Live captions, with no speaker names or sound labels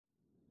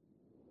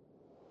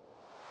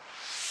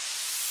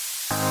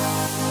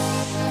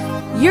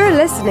You're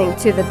listening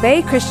to the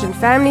Bay Christian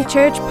Family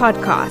Church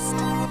podcast.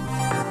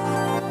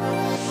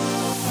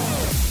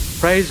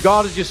 Praise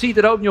God. As you're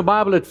seated, open your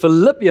Bible at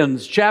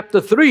Philippians chapter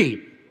 3.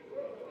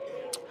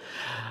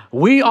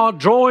 We are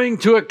drawing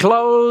to a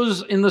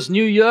close in this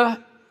new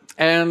year.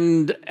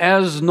 And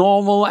as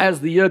normal, as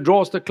the year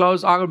draws to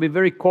close, I'm going to be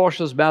very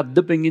cautious about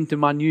dipping into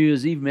my New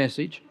Year's Eve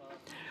message.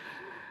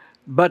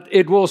 But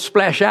it will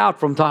splash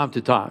out from time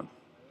to time.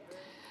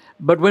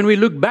 But when we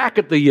look back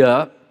at the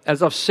year,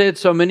 as I've said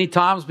so many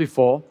times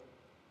before,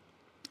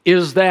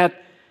 is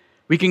that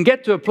we can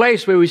get to a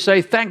place where we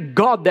say, thank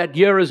God that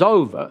year is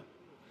over.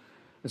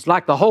 It's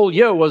like the whole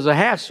year was a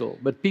hassle,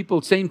 but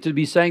people seem to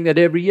be saying that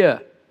every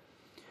year.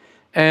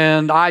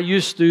 And I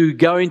used to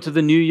go into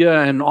the new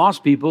year and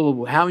ask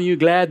people, how are you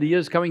glad the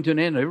year's coming to an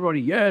end?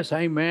 Everybody, yes,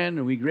 amen,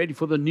 and we're ready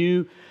for the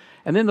new.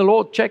 And then the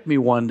Lord checked me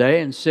one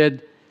day and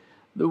said,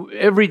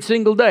 every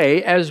single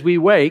day as we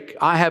wake,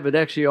 I have it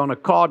actually on a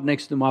card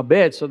next to my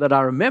bed so that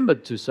I remember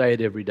to say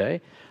it every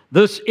day.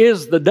 This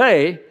is the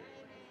day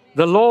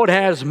the Lord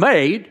has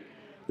made.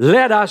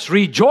 Let us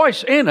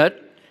rejoice in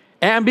it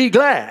and be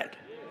glad.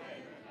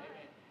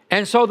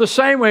 And so the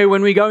same way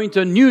when we go into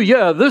a new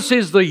year, this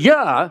is the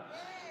year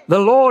the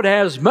Lord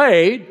has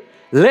made.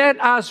 Let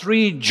us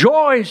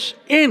rejoice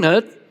in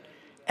it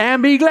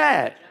and be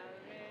glad.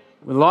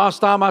 The last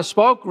time I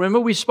spoke, remember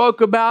we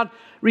spoke about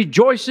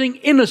rejoicing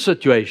in a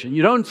situation.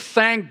 You don't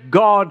thank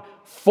God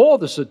for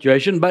the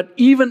situation, but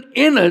even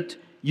in it,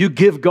 you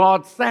give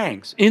God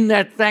thanks. In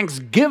that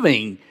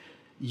thanksgiving,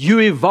 you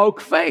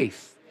evoke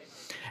faith.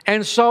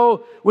 And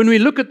so when we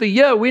look at the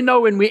year, we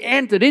know when we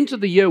entered into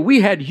the year, we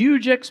had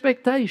huge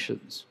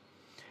expectations.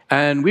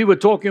 And we were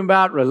talking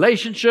about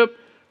relationship,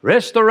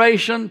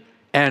 restoration,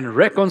 and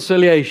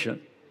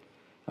reconciliation.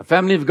 A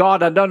family of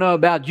God, I don't know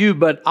about you,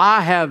 but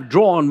I have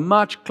drawn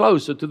much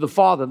closer to the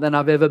Father than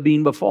I've ever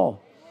been before.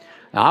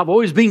 Now, I've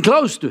always been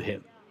close to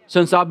Him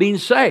since I've been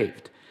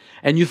saved.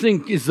 And you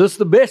think, is this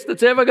the best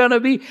it's ever going to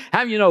be?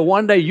 How you know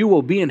one day you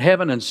will be in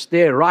heaven and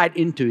stare right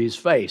into His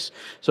face?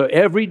 So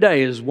every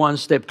day is one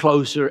step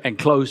closer and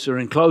closer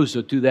and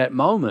closer to that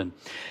moment.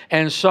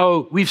 And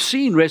so we've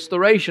seen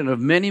restoration of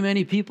many,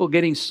 many people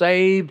getting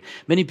saved,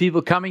 many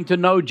people coming to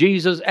know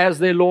Jesus as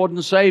their Lord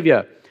and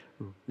Savior.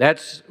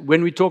 That's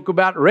when we talk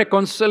about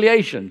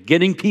reconciliation,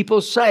 getting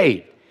people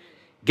saved,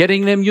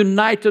 getting them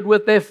united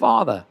with their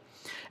Father.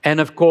 And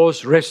of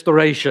course,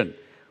 restoration.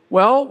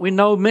 Well, we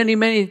know many,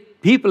 many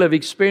people have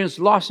experienced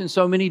loss in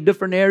so many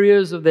different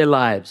areas of their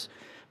lives.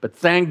 But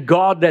thank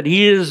God that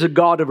He is a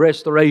God of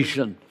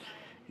restoration.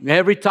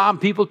 Every time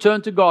people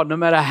turn to God, no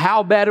matter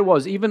how bad it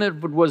was, even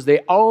if it was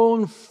their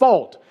own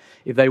fault,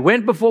 if they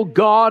went before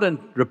God and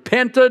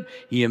repented,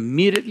 He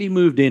immediately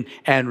moved in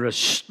and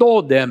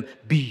restored them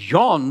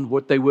beyond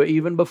what they were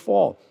even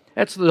before.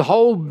 That's the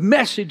whole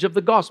message of the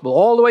gospel,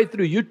 all the way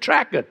through. You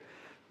track it.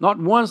 Not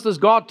once does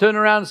God turn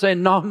around and say,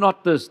 no,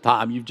 not this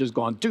time. You've just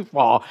gone too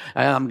far,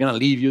 and I'm going to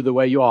leave you the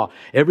way you are.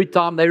 Every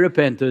time they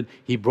repented,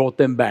 He brought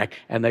them back,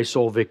 and they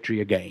saw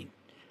victory again.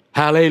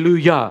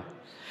 Hallelujah.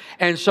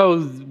 And so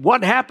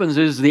what happens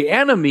is the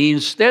enemy,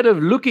 instead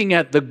of looking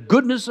at the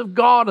goodness of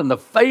God and the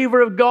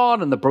favor of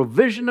God and the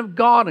provision of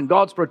God and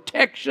God's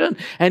protection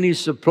and His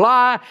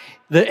supply,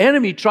 the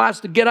enemy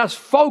tries to get us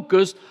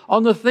focused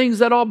on the things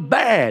that are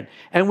bad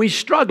and we're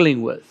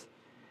struggling with.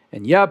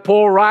 And yeah,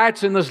 Paul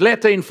writes in this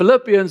letter in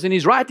Philippians, and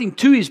he's writing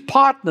to his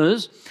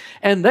partners,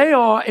 and they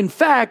are, in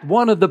fact,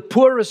 one of the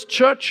poorest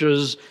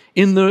churches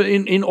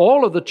in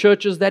all of the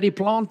churches that he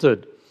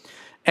planted.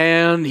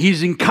 And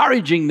he's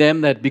encouraging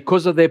them that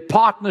because of their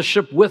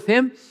partnership with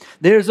him,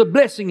 there's a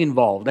blessing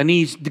involved. And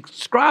he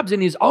describes in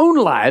his own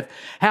life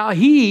how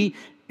he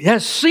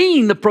has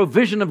seen the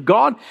provision of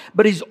God,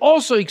 but he's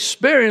also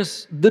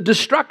experienced the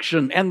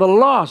destruction and the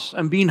loss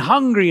and being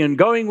hungry and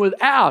going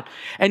without.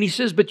 And he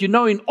says, but you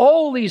know, in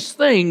all these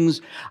things,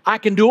 I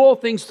can do all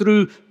things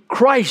through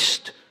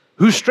Christ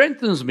who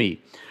strengthens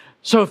me.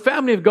 So,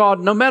 family of God,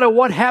 no matter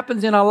what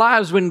happens in our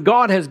lives, when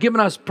God has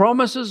given us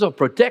promises of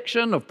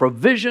protection, of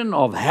provision,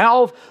 of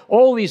health,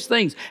 all these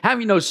things, how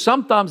you know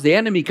sometimes the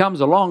enemy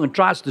comes along and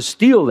tries to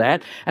steal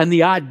that, and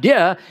the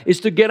idea is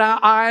to get our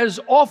eyes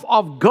off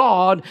of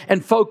God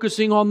and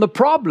focusing on the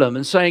problem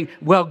and saying,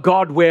 well,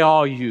 God, where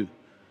are you?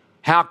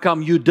 How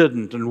come you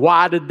didn't? And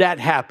why did that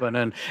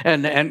happen?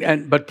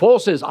 But Paul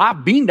says,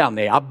 I've been down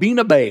there. I've been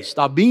abased.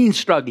 I've been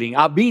struggling.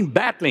 I've been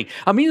battling.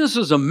 I mean, this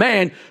is a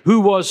man who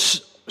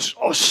was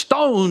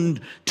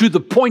stoned to the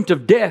point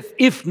of death,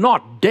 if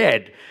not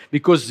dead,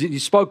 because he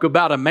spoke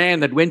about a man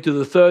that went to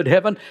the third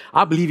heaven.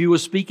 I believe he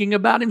was speaking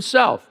about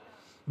himself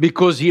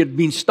because he had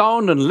been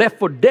stoned and left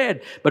for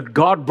dead, but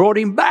God brought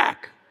him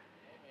back.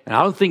 And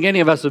I don't think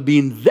any of us have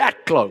been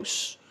that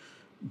close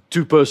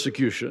to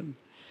persecution,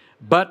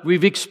 but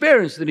we've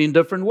experienced it in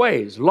different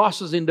ways,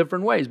 losses in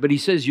different ways. But he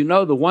says, you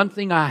know, the one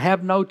thing I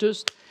have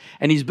noticed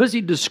And he's busy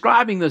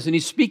describing this, and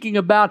he's speaking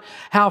about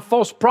how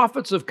false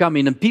prophets have come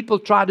in and people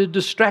try to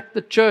distract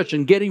the church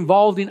and get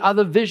involved in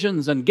other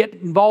visions and get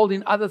involved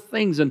in other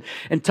things and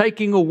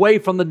taking away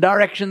from the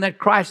direction that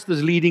Christ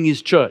is leading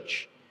his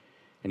church.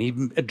 And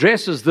he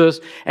addresses this,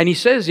 and he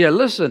says here,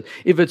 listen,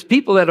 if it's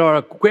people that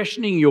are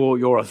questioning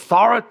your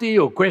authority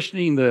or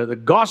questioning the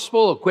gospel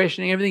or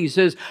questioning everything, he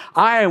says,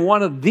 I am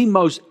one of the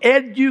most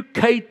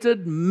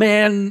educated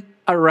men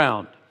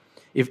around.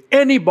 If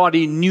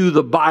anybody knew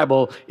the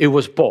Bible, it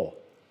was Paul.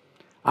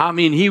 I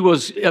mean, he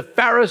was a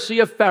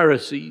Pharisee of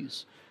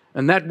Pharisees,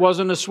 and that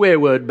wasn't a swear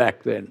word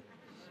back then.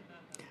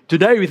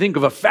 Today we think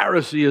of a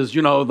Pharisee as,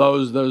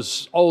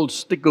 those old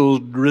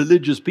stickled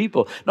religious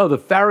people. No, the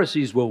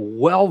Pharisees were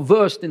well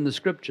versed in the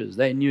scriptures.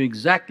 They knew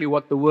exactly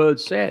what the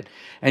word said.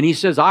 And he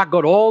says, I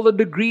got all the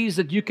degrees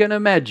that you can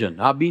imagine.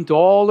 I've been to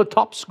all the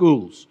top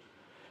schools.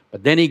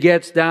 But then he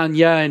gets down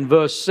here in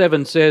verse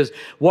 7, says,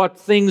 what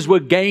things were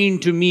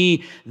gained to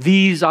me,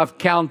 these I've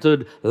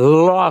counted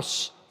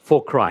loss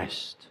for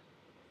Christ.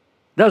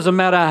 Doesn't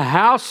matter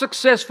how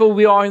successful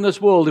we are in this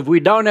world. If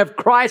we don't have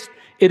Christ,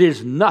 it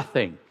is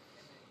nothing.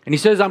 And he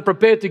says, I'm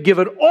prepared to give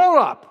it all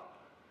up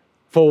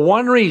for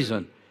one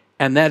reason,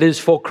 and that is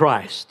for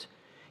Christ.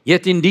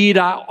 Yet indeed,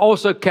 I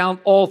also count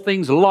all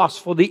things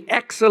lost for the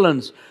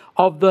excellence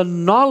of the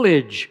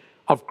knowledge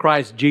of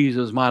Christ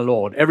Jesus, my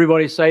Lord.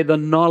 Everybody say the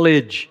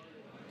knowledge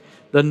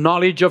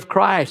of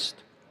Christ.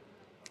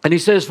 And he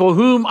says, for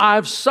whom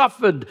I've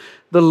suffered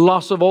the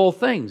loss of all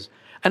things,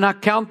 and I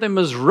count them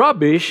as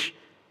rubbish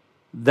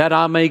that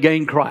I may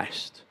gain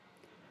Christ.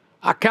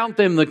 I count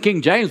them, the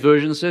King James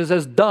Version says,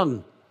 as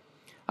dung.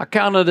 I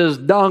count it as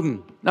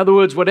dung. In other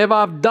words, whatever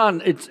I've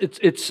done,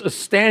 it's a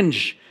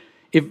stench.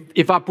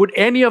 If I put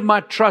any of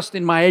my trust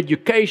in my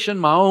education,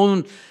 my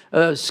own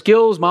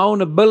skills, my own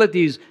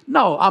abilities,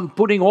 no, I'm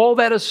putting all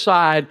that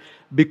aside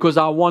because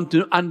I want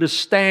to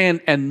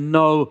understand and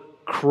know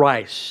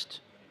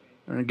Christ.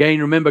 And again,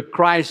 remember,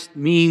 Christ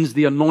means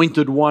the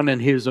anointed one and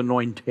his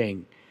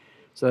anointing,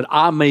 so that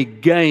I may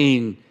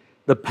gain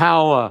the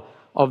power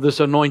of this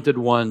anointed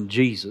one,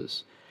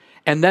 Jesus,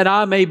 and that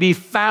I may be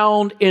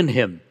found in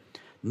him,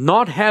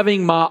 not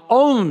having my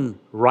own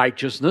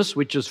righteousness,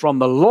 which is from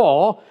the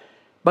law,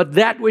 but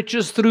that which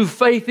is through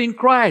faith in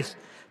Christ,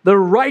 the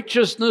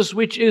righteousness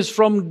which is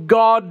from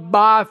God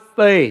by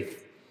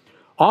faith.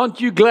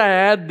 Aren't you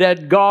glad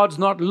that God's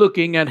not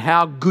looking at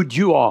how good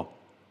you are?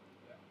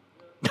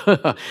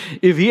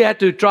 If he had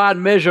to try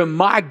and measure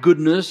my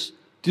goodness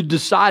to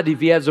decide if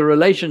he has a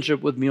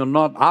relationship with me or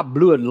not, I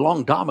blew it a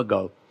long time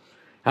ago.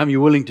 How many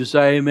willing to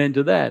say amen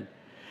to that?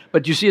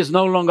 But you see, it's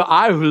no longer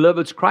I who live,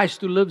 it's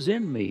Christ who lives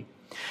in me.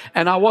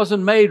 And I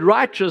wasn't made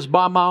righteous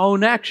by my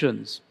own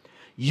actions.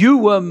 You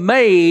were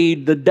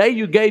made the day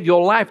you gave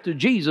your life to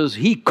Jesus.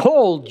 He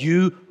called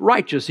you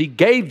righteous. He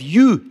gave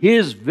you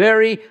his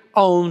very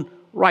own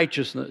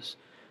righteousness.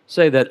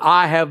 Say that,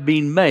 I have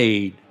been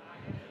made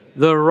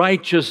the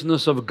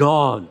righteousness of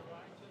God.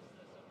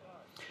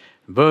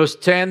 Verse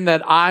 10,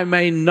 that I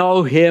may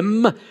know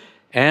him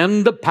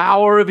and the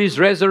power of his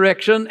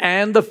resurrection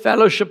and the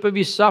fellowship of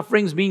his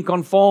sufferings, being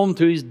conformed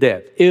to his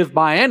death, if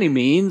by any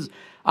means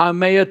I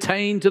may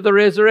attain to the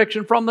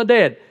resurrection from the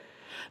dead.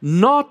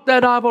 Not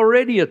that I've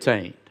already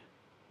attained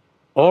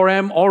or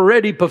am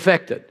already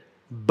perfected,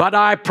 but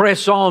I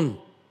press on,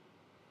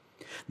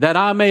 that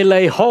I may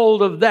lay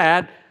hold of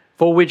that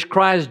for which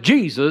Christ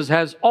Jesus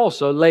has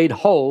also laid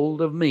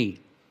hold of me.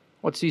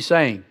 What's he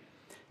saying?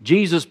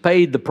 Jesus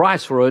paid the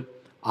price for it.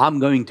 I'm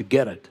going to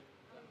get it.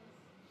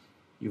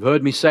 You've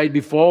heard me say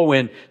before,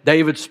 when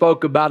David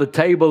spoke about a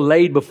table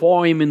laid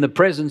before him in the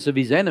presence of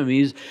his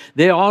enemies,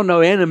 there are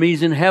no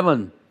enemies in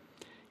heaven.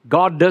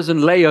 God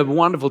doesn't lay a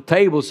wonderful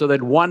table so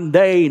that one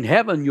day in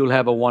heaven you'll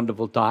have a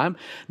wonderful time.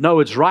 No,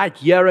 it's right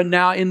here and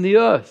now in the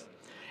earth.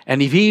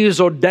 And if he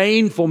is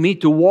ordained for me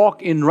to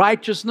walk in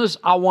righteousness,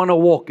 I want to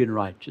walk in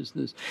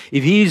righteousness.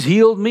 If he's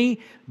healed me,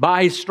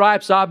 by his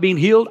stripes I've been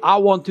healed, I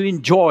want to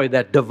enjoy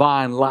that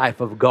divine life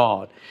of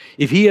God.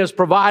 If he has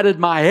provided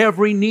my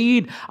every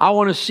need, I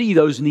want to see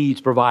those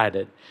needs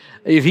provided.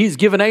 If he's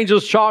given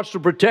angels charge to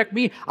protect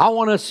me, I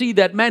want to see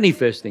that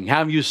manifesting.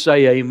 Have you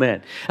say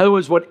amen? In other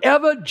words,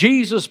 whatever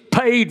Jesus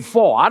paid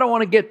for, I don't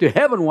want to get to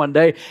heaven one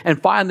day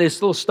and find there's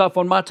still stuff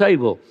on my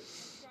table.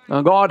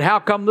 Now, God, how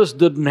come this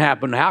didn't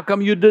happen? How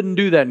come you didn't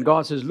do that? And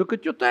God says, look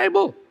at your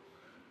table.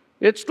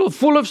 It's still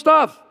full of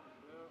stuff.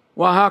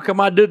 Well, how come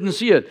I didn't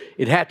see it?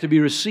 It had to be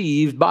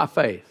received by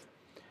faith.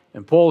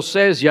 And Paul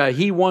says, yeah,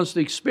 he wants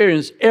to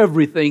experience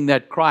everything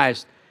that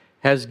Christ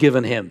has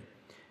given him.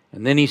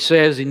 And then he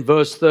says in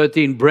verse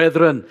 13,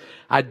 brethren,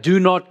 I do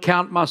not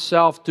count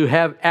myself to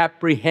have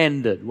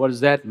apprehended. What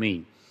does that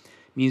mean?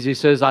 It means he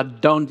says, I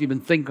don't even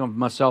think of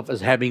myself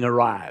as having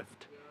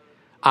arrived.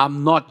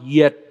 I'm not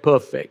yet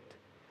perfect.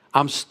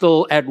 I'm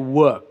still at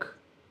work.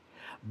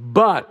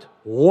 But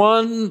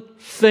one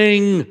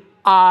thing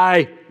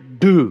I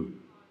do.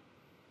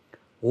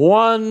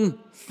 One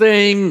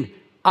thing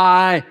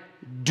I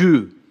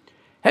do.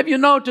 Have you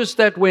noticed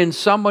that when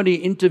somebody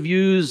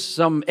interviews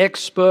some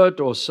expert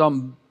or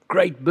some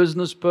great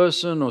business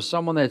person or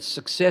someone that's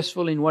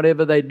successful in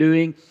whatever they're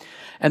doing,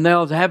 and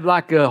they'll have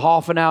like a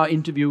half an hour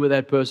interview with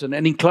that person,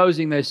 and in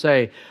closing they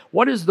say,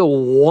 what is the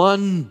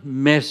one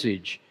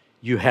message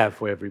you have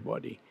for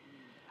everybody?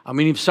 I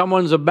mean, if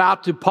someone's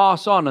about to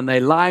pass on and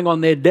they're lying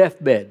on their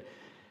deathbed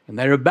and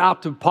they're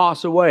about to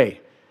pass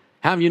away,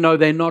 how do you know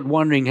they're not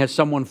wondering, has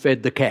someone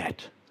fed the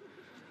cat?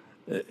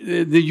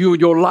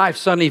 Your life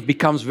suddenly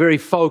becomes very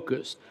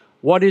focused.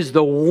 What is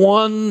the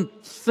one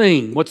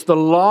thing? What's the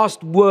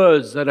last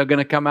words that are going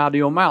to come out of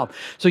your mouth?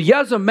 So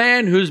here's a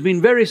man who's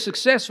been very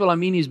successful. I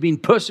mean, he's been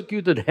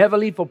persecuted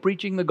heavily for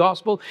preaching the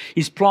gospel.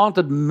 He's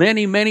planted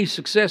many, many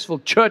successful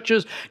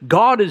churches.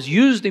 God has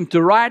used him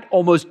to write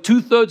almost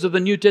 2/3 of the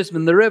New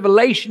Testament. The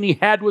revelation he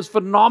had was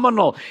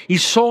phenomenal. He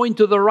saw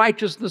into the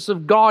righteousness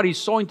of God. He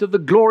saw into the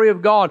glory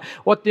of God,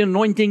 what the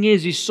anointing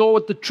is. He saw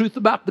what the truth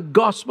about the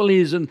gospel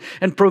is, and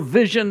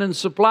provision and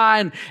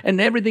supply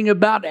and everything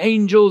about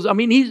angels. I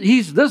mean,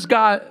 this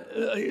guy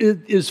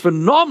is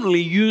phenomenally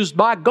used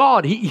by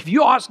God. If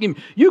you ask him,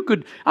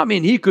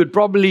 he could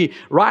probably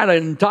write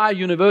an entire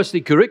university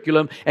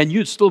curriculum and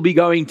you'd still be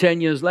going 10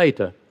 years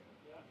later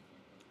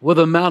with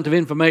the amount of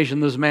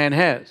information this man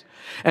has.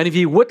 And if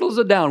he whittles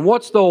it down,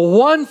 what's the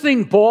one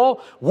thing,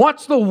 Paul?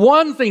 What's the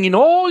one thing in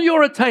all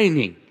your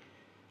attaining?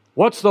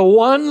 What's the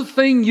one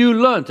thing you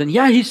learned? And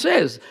yeah, he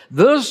says,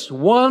 this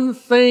one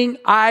thing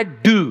I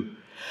do.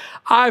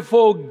 I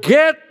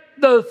forget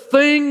the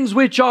things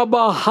which are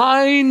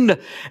behind,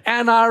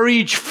 and I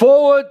reach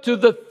forward to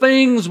the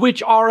things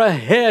which are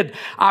ahead.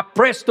 I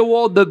press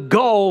toward the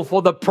goal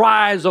for the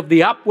prize of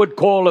the upward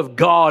call of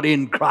God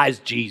in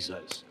Christ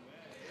Jesus.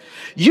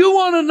 You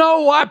want to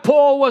know why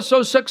Paul was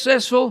so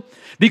successful?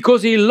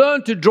 Because he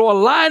learned to draw a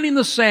line in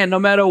the sand. No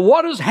matter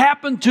what has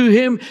happened to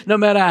him, no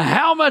matter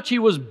how much he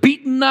was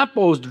beaten up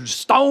or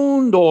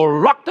stoned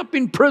or locked up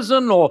in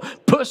prison or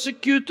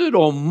persecuted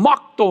or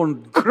mocked or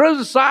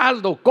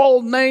criticized or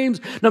called names,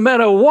 no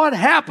matter what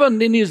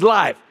happened in his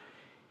life,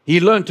 he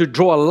learned to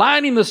draw a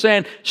line in the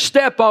sand,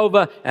 step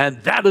over,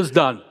 and that is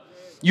done.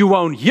 You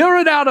won't hear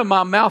it out of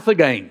my mouth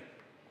again.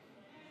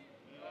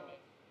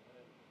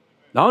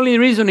 The only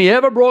reason he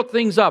ever brought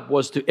things up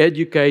was to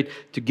educate,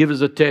 to give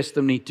us a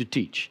testimony, to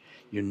teach.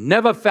 You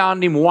never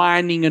found him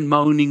whining and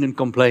moaning and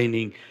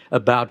complaining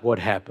about what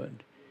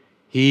happened.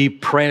 He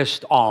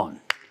pressed on.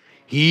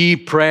 He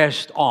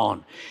pressed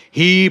on.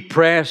 He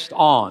pressed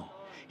on.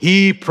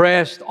 He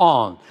pressed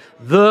on.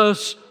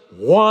 This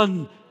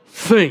one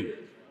thing.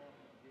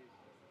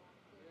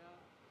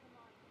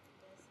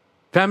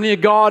 Family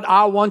of God,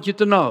 I want you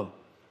to know,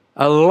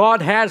 a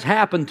lot has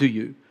happened to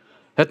you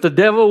that the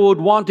devil would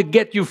want to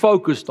get you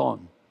focused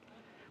on.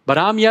 But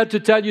I'm here to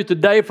tell you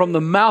today from the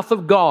mouth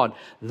of God,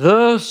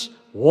 this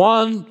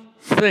one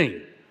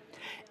thing,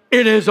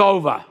 it is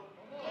over.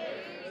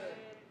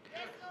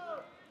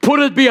 Put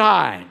it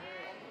behind.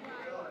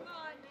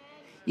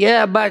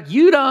 Yeah, but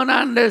you don't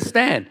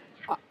understand.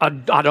 I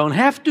don't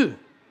have to.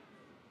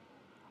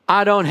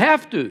 I don't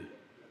have to.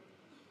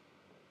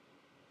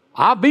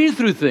 I've been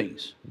through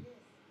things.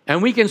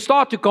 And we can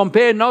start to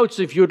compare notes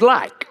if you'd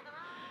like.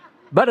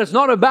 But it's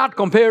not about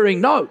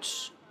comparing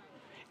notes.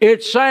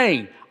 It's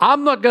saying,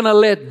 I'm not going to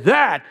let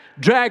that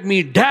drag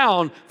me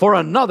down for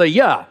another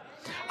year.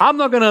 I'm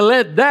not going to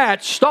let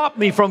that stop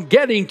me from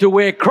getting to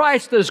where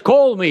Christ has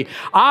called me.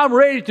 I'm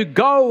ready to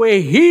go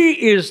where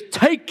He is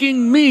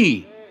taking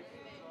me.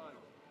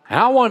 And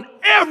I want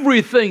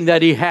everything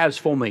that He has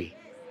for me.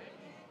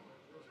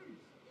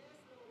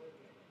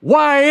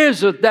 Why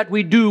is it that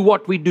we do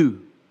what we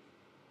do?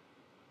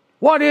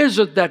 What is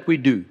it that we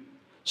do?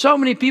 So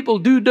many people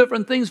do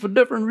different things for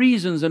different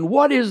reasons. And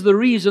what is the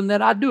reason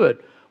that I do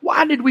it?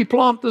 Why did we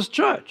plant this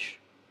church?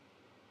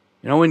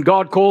 You know, when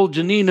God called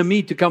Janine and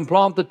me to come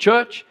plant the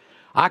church,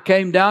 we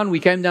came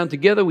down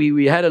together,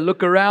 we had a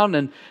look around,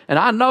 and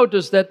I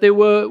noticed that there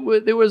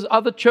was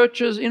other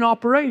churches in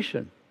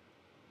operation.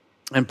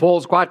 And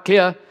Paul's quite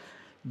clear,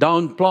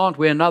 don't plant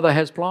where another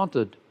has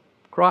planted,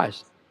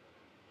 Christ.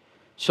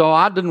 So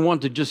I didn't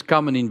want to just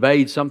come and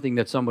invade something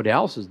that somebody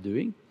else is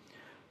doing.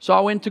 So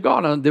I went to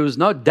God, and there was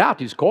no doubt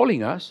He's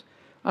calling us.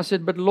 I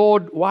said, but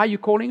Lord, why are you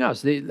calling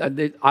us?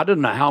 I don't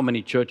know how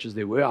many churches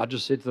there were. I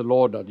just said to the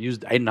Lord, I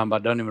used a number, I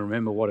don't even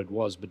remember what it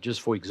was, but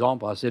just for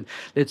example, I said,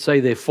 let's say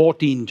there are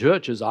 14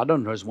 churches. I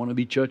don't know, I just want to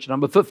be church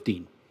number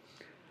 15.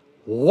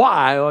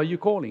 Why are you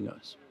calling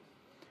us?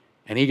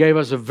 And He gave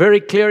us a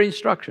very clear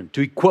instruction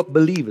to equip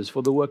believers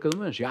for the work of the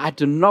ministry. I had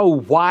to know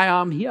why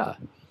I'm here.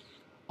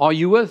 Are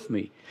you with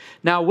me?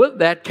 Now, with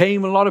that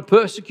came a lot of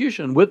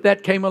persecution. With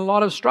that came a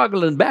lot of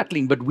struggle and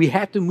battling. But we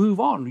had to move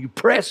on. You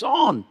press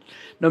on.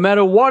 No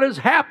matter what is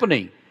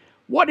happening.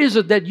 What is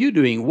it that you're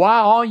doing? Why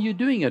are you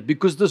doing it?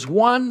 Because this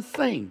one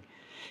thing.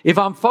 If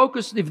I'm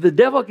focused, if the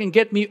devil can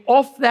get me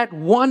off that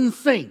one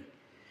thing.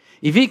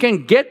 If he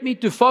can get me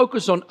to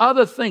focus on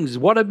other things.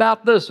 What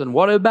about this? And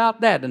what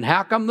about that? And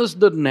how come this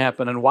didn't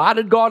happen? And why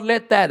did God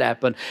let that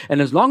happen?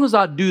 And as long as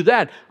I do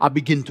that, I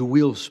begin to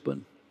wheel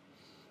spin.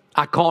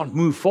 I can't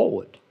move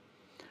forward.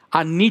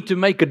 I need to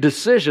make a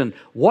decision.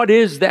 What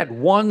is that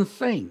one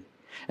thing?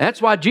 And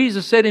that's why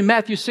Jesus said in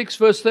Matthew 6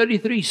 verse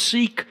 33,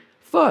 seek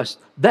first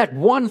that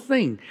one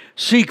thing.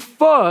 Seek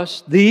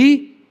first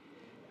the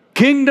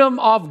kingdom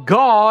of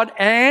God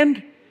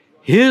and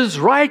His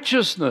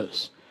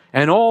righteousness.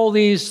 and all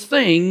these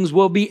things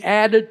will be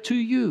added to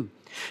you.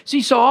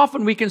 See, so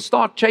often we can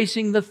start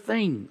chasing the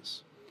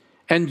things.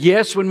 And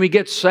yes, when we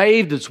get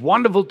saved, it's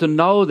wonderful to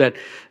know that,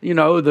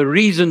 the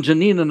reason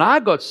Janine and I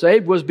got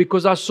saved was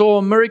because I saw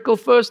a miracle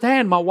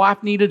firsthand. My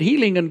wife needed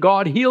healing and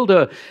God healed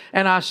her.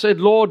 And I said,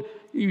 Lord,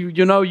 you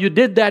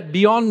did that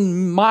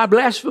beyond my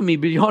blasphemy,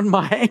 beyond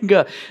my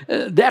anger.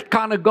 That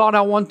kind of God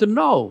I want to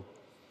know.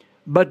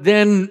 But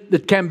then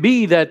it can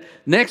be that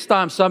next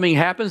time something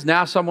happens,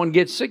 now someone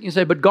gets sick, and you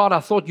say, but God, I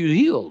thought you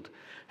healed.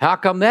 How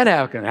come that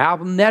happened? How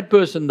come that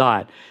person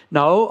died?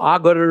 No, I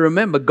got to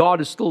remember,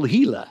 God is still the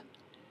healer.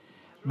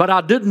 But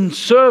I didn't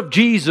serve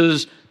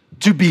Jesus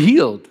to be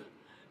healed.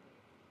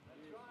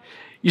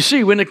 You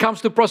see, when it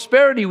comes to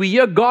prosperity, we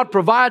hear God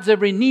provides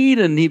every need,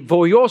 and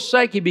for your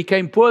sake He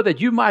became poor that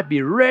you might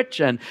be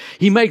rich, and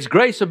He makes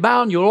grace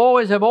abound. You'll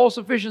always have all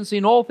sufficiency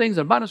in all things,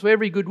 abundance for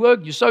every good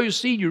work. You sow your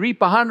seed, you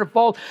reap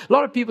 100-fold. A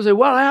lot of people say,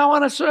 well, I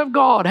want to serve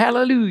God.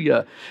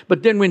 Hallelujah.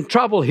 But then when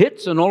trouble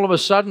hits and all of a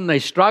sudden they're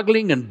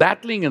struggling and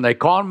battling and they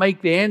can't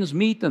make the ends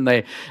meet, and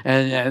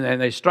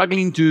they're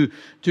struggling to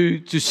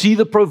see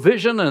the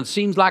provision, and it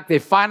seems like their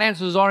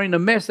finances are in a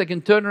mess, they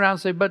can turn around and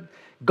say, but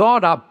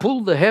God, I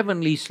pulled the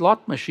heavenly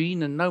slot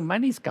machine and no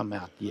money's come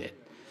out yet.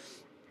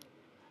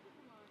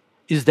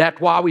 Is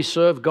that why we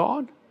serve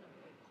God?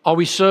 Are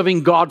we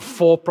serving God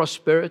for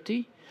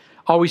prosperity?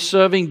 Are we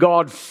serving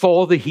God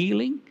for the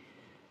healing?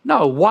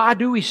 No. Why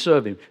do we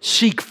serve Him?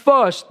 Seek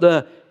first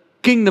the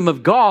kingdom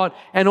of God,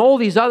 and all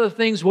these other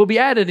things will be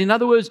added. In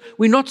other words,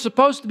 we're not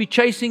supposed to be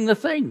chasing the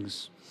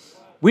things.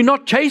 We're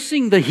not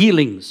chasing the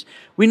healings.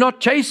 We're not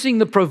chasing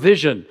the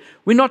provision.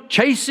 We're not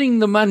chasing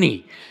the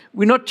money.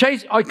 We're not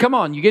chasing... Oh, come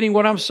on, you're getting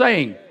what I'm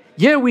saying?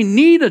 Yeah, we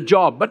need a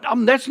job, but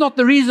that's not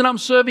the reason I'm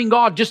serving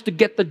God, just to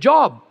get the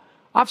job.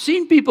 I've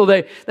seen people,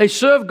 they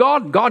serve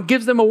God, God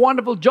gives them a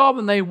wonderful job,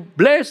 and they're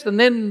blessed, and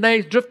then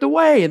they drift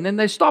away, and then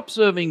they stop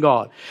serving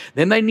God.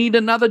 Then they need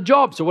another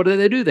job. So what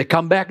do? They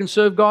come back and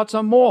serve God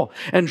some more.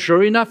 And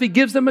sure enough, He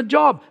gives them a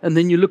job. And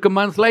then you look a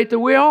month later,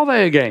 where are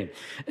they again?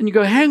 And you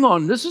go, hang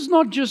on, this is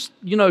not just,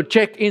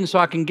 check in so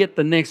I can get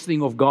the next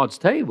thing off God's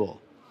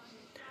table.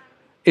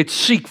 It's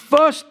seek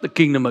first the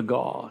kingdom of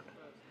God.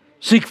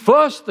 Seek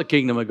first the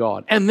kingdom of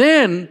God. And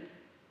then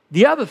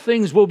the other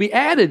things will be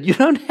added. You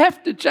don't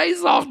have to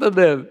chase after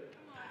them.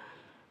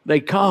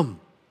 They come.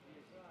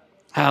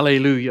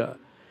 Hallelujah.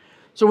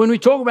 So when we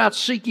talk about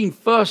seeking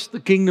first the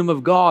kingdom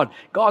of God,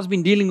 God's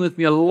been dealing with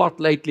me a lot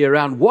lately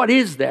around what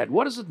is that?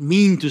 What does it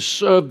mean to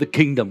serve the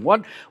kingdom?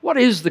 What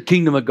is the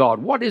kingdom of God?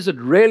 What is it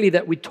really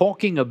that we're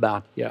talking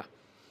about here?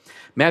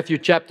 Matthew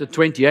chapter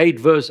 28,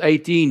 verse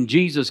 18,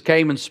 Jesus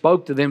came and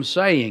spoke to them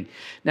saying,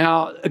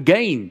 now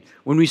again,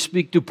 when we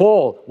speak to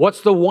Paul,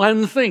 what's the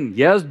one thing?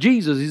 Yes,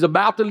 Jesus, He's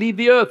about to leave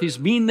the earth. He's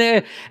been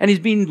there and He's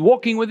been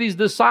walking with His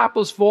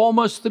disciples for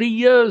almost 3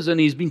 years, and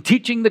He's been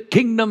teaching the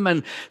kingdom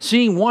and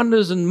seeing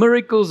wonders and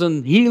miracles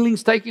and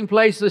healings taking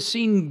place. They've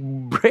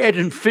seen bread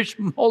and fish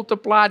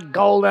multiplied,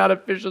 gold out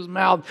of fish's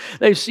mouth.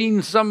 They've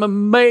seen some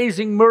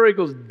amazing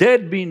miracles,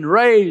 dead being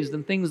raised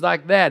and things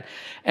like that.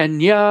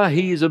 And yeah,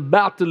 He's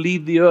about to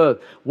leave the earth.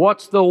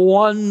 What's the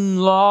one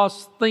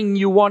last thing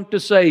you want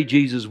to say,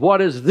 Jesus? What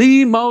is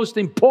the most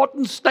important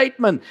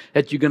statement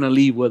that you're going to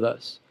leave with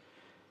us?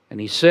 And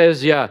He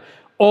says,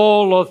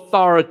 all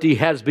authority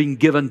has been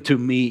given to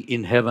me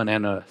in heaven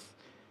and earth.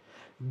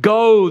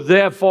 Go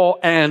therefore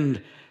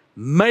and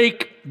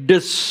make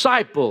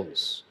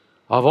disciples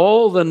of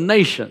all the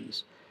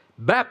nations,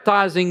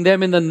 baptizing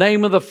them in the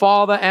name of the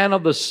Father and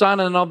of the Son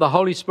and of the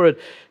Holy Spirit.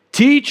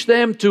 Teach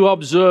them to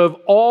observe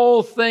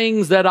all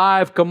things that I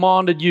have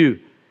commanded you.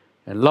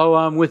 And lo,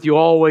 I'm with you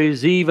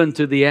always, even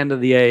to the end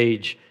of the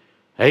age.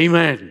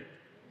 Amen.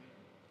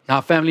 Now,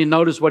 family,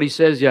 notice what He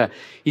says here.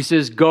 He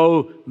says,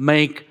 go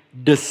make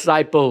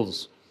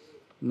disciples,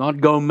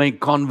 not go make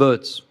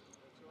converts.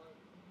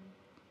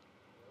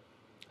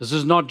 This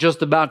is not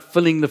just about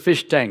filling the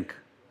fish tank.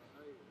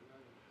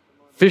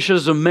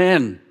 Fishers of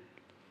men.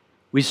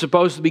 We're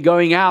supposed to be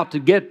going out to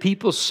get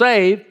people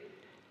saved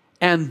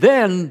and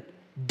then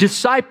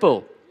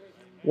disciple.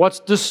 What's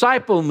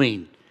disciple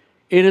mean?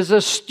 It is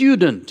a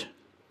student,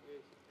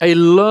 a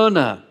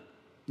learner.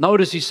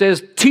 Notice He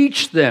says,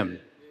 teach them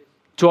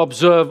to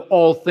observe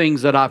all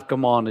things that I've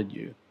commanded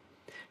you.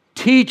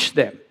 Teach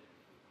them.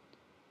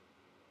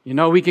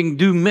 We can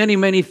do many,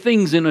 many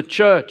things in a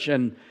church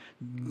and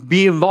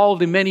be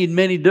involved in many,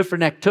 many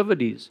different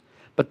activities.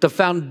 But the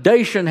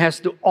foundation has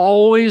to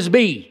always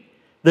be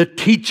the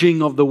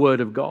teaching of the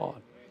Word of God.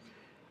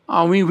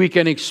 I mean, we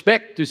can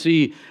expect to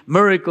see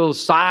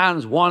miracles,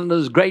 signs,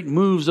 wonders, great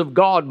moves of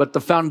God, but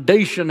the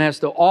foundation has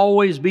to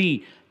always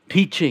be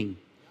teaching.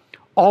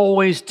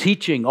 Always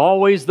teaching,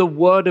 always the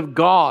Word of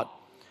God.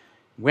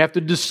 We have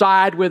to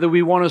decide whether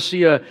we want to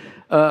see a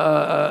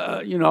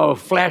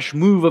flash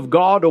move of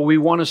God, or we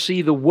want to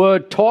see the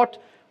Word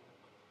taught.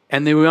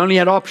 And then we only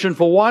had option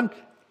for one.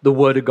 The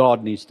Word of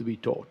God needs to be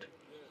taught.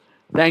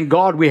 Thank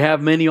God we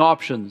have many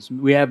options.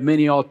 We have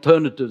many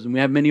alternatives, and we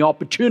have many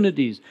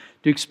opportunities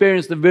to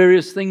experience the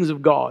various things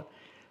of God.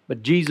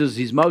 But Jesus,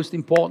 his most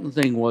important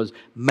thing was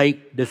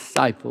make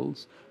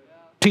disciples,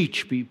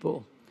 teach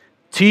people,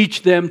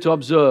 teach them to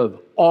observe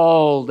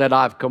all that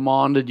I've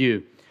commanded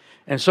you.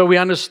 And so we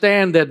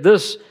understand that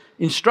this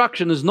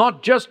instruction is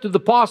not just to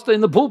the pastor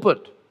in the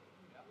pulpit.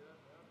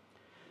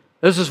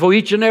 This is for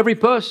each and every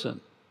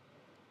person.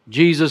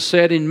 Jesus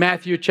said in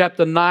Matthew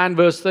chapter 9,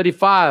 verse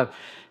 35,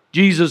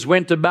 Jesus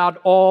went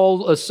about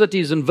all the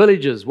cities and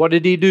villages. What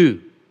did he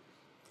do?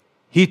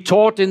 He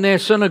taught in their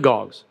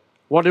synagogues.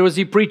 What was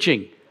he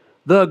preaching?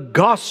 The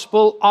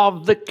gospel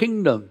of the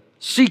kingdom.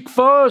 Seek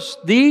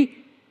first the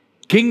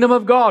kingdom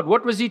of God.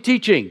 What was he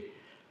teaching?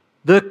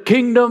 The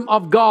kingdom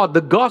of God, the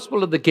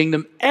gospel of the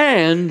kingdom.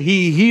 And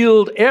he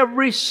healed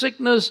every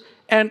sickness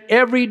and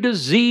every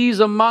disease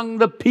among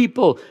the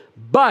people.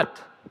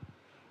 But,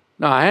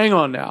 now hang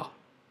on now.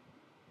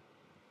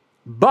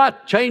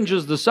 But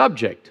changes the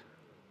subject.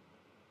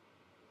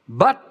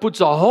 But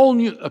puts a whole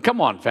new, come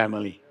on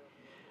family.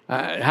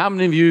 How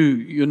many of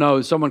you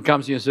know, someone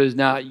comes to you and says,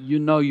 now, you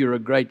know you're a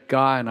great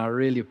guy and I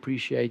really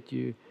appreciate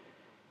you.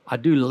 I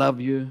do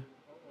love you.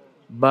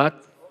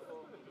 But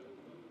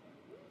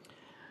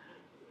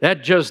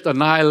that just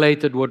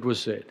annihilated what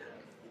was said.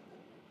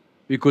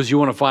 Because you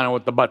want to find out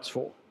what the but's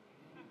for.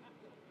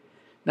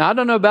 Now, I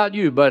don't know about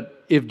you,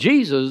 but if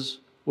Jesus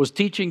was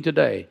teaching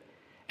today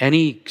and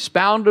he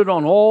expounded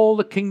on all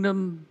the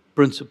kingdom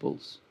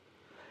principles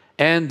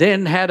and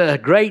then had a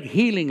great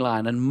healing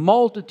line and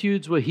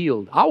multitudes were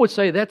healed, I would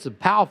say that's a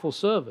powerful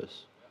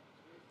service.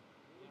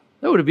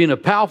 That would have been a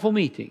powerful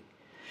meeting.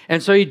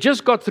 And so he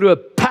just got through a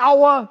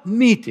power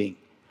meeting.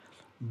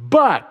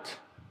 But,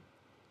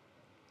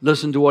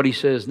 listen to what he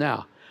says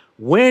now.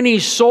 When he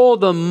saw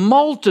the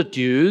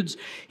multitudes,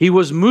 he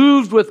was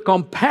moved with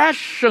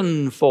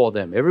compassion for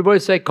them. Everybody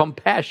say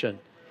compassion.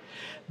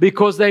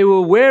 Because they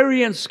were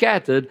weary and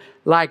scattered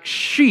like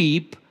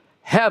sheep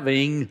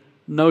having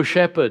no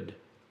shepherd.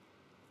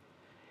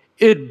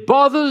 It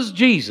bothers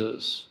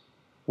Jesus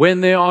when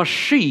there are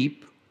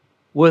sheep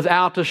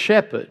without a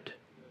shepherd.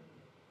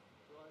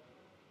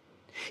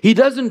 He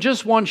doesn't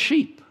just want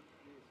sheep.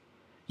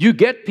 You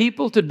get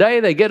people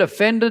today, they get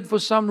offended for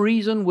some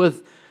reason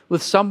with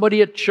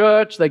somebody at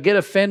church. They get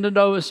offended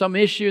over some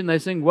issue and they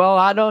think, well,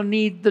 I don't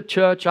need the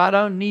church. I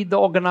don't need the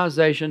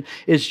organization.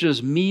 It's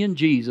just me and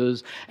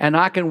Jesus. And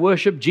I can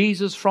worship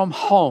Jesus from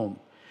home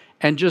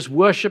and just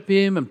worship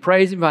Him and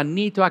praise Him. If I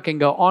need to, I can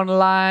go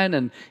online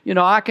and,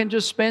 I can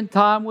just spend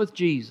time with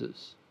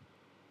Jesus.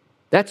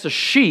 That's a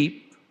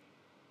sheep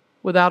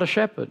without a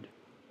shepherd.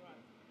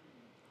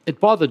 It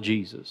bothered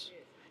Jesus.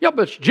 Yeah,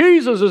 but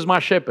Jesus is my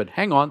shepherd.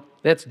 Hang on,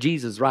 that's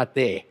Jesus right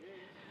there.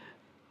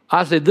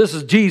 I said, this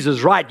is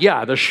Jesus right.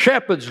 Yeah, the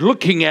shepherd's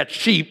looking at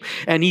sheep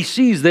and he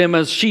sees them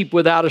as sheep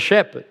without a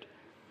shepherd.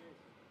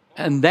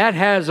 And that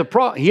has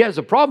he has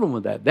a problem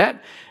with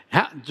that.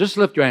 Just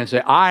lift your hand and say,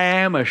 I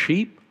am a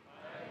sheep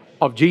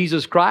of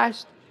Jesus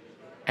Christ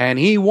and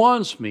He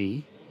wants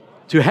me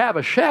to have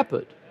a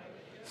shepherd.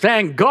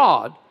 Thank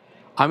God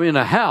I'm in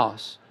a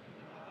house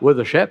with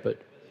a shepherd.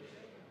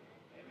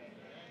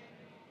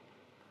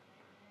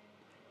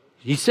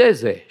 He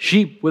says there,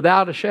 sheep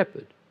without a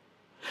shepherd.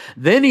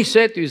 Then He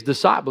said to His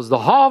disciples, the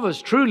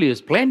harvest truly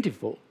is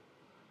plentiful,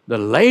 the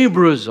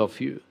laborers are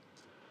few.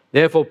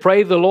 Therefore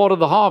pray the Lord of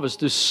the harvest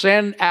to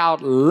send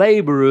out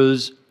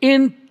laborers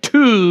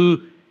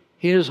into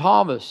His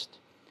harvest.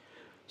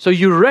 So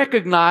you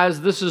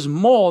recognize this is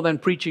more than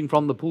preaching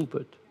from the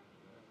pulpit.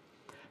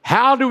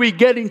 How do we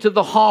get into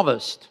the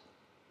harvest?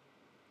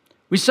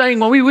 We're saying,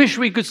 well, we wish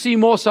we could see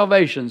more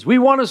salvations. We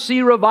want to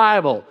see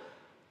revival.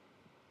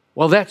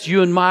 Well, that's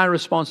you and my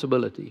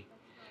responsibility.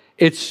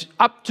 It's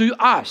up to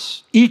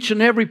us, each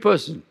and every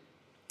person,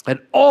 and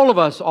all of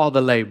us are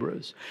the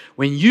laborers.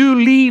 When you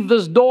leave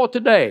this door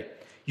today,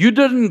 you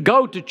didn't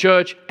go to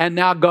church and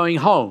now going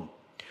home.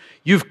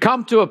 You've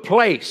come to a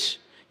place.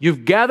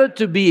 You've gathered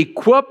to be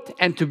equipped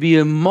and to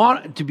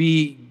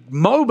be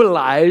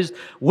mobilized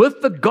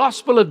with the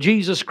gospel of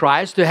Jesus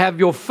Christ, to have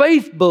your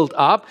faith built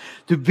up,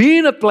 to be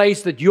in a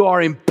place that you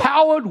are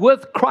empowered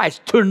with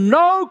Christ, to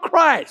know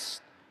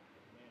Christ.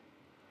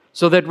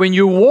 So that when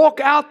you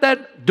walk out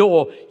that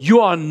door,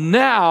 you are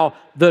now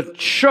the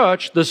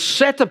church, the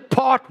set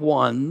apart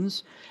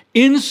ones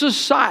in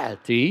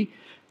society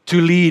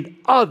to lead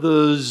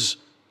others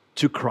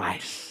to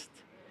Christ.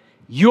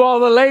 You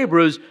are the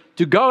laborers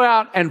to go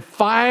out and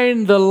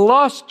find the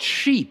lost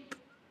sheep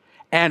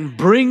and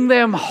bring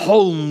them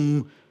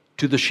home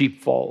to the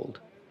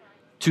sheepfold,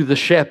 to the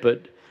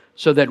shepherd,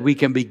 so that we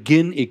can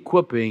begin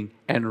equipping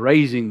and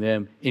raising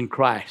them in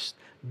Christ,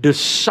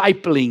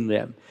 discipling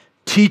them,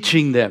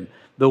 teaching them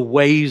the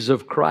ways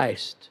of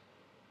Christ.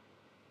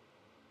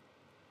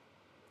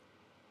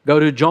 Go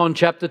to John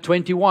chapter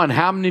 21.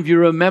 How many of you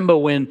remember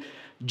when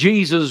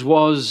Jesus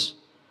was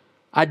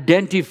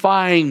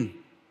identifying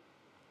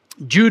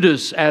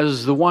Judas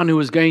as the one who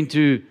was going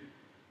to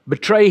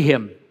betray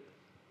Him?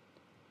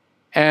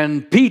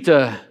 And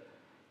Peter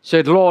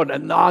said, Lord,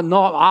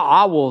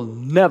 I will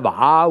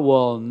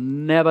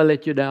never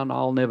let you down.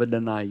 I'll never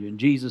deny you. And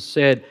Jesus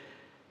said,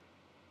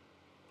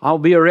 I'll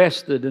be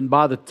arrested, and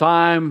by the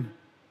time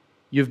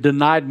you've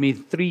denied me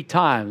 3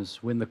 times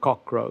when the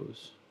cock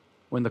crows.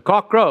 When the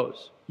cock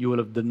crows, you will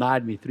have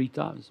denied me 3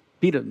 times.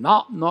 Peter,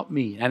 not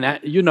me. And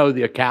you know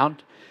the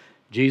account.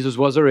 Jesus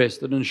was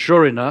arrested, and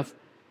sure enough,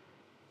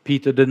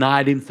 Peter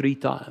denied him 3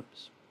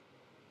 times.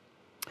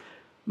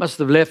 Must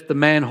have left the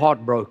man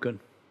heartbroken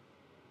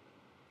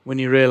when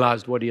he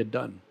realized what he had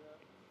done.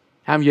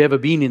 Have you ever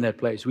been in that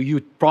place where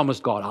you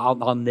promised God,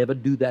 I'll never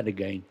do that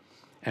again?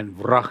 And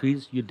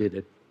vrachis, you did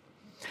it.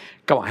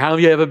 Come on, have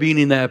you ever been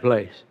in that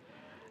place?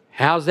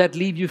 How's that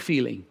leave you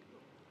feeling?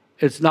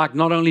 It's like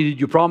not only did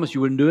you promise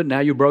you wouldn't do it, now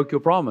you broke your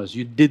promise.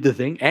 You did the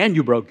thing and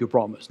you broke your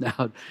promise.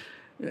 Now,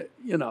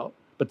 you know,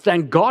 but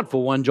thank God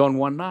for 1 John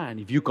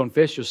 1:9. If you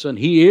confess your sin,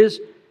 He is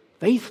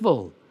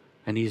faithful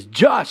and He's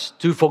just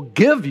to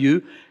forgive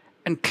you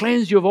and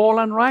cleanse you of all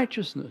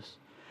unrighteousness.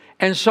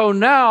 And so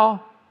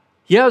now,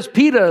 here's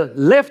Peter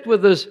left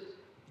with this,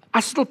 I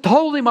still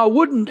told him I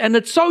wouldn't, and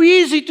it's so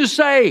easy to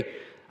say,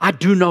 I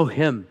do know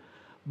Him.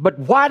 But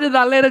why did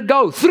I let it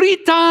go? 3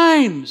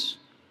 times.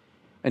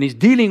 And he's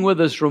dealing with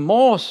this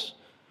remorse.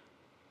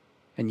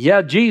 And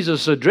yeah,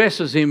 Jesus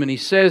addresses him and He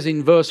says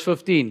in verse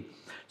 15,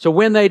 so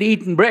when they'd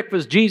eaten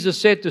breakfast, Jesus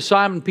said to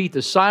Simon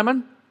Peter,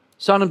 Simon,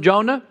 son of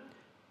Jonah,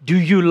 do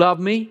you love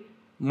me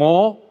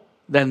more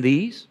than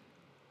these?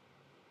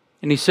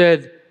 And he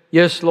said,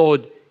 yes,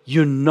 Lord,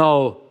 you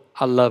know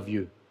I love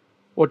you.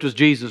 What was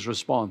Jesus'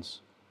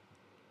 response?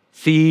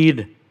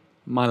 Feed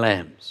my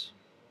lambs.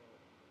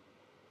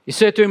 He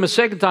said to him a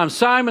second time,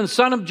 Simon,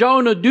 son of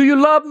Jonah, do you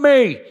love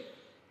me?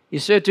 He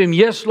said to him,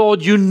 yes,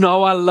 Lord, you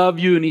know I love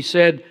you. And he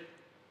said,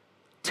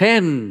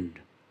 tend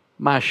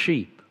my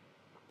sheep.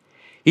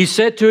 He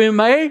said to him,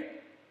 a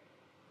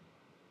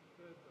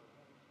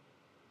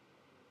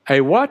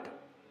what?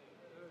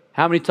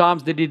 How many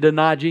times did he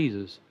deny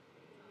Jesus?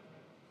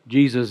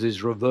 Jesus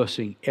is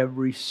reversing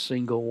every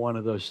single one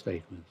of those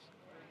statements.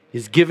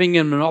 He's giving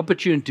him an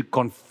opportunity to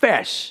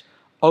confess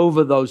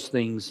over those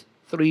things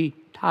 3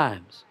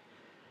 times.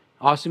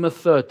 Ask him a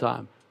 3rd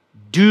time,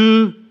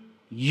 do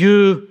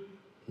you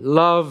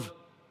love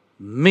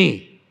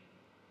me?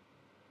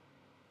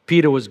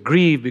 Peter was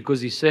grieved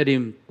because he said to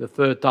him the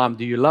 3rd time,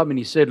 do you love me? And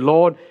he said,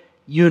 Lord,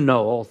 you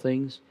know all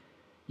things.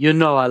 You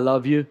know I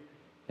love you.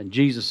 And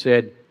Jesus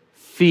said,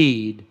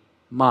 feed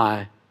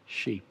my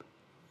sheep.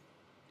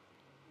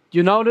 Do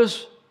you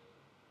notice?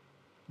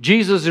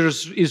 Jesus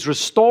is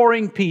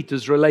restoring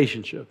Peter's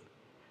relationship.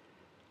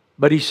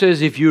 But He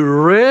says, if you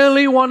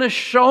really want to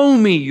show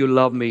me you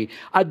love me,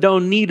 I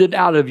don't need it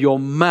out of your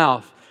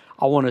mouth.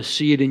 I want to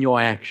see it in your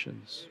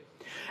actions.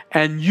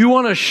 And you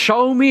want to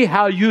show me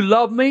how you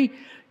love me?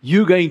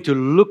 You're going to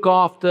look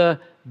after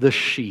the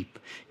sheep.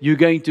 You're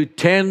going to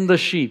tend the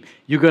sheep.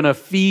 You're going to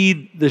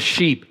feed the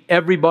sheep.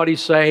 Everybody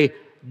say,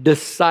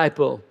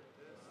 disciple.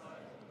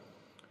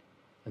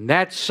 And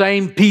that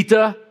same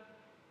Peter,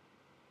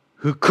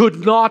 who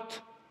could not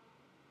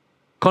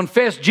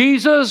confess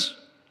Jesus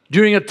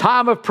during a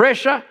time of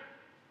pressure,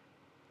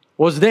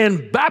 was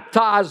then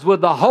baptized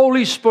with the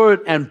Holy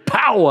Spirit and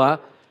power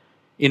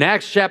in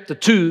Acts chapter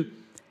 2.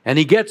 And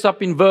he gets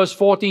up in verse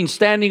 14,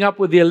 standing up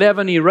with the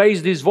 11, he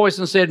raised his voice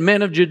and said,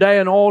 men of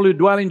Judea and all who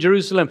dwell in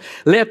Jerusalem,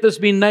 let this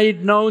be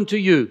made known to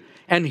you,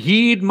 and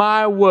heed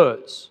my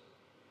words.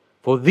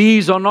 For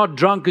these are not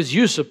drunk as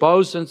you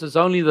suppose, since it's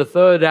only the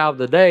 3rd hour of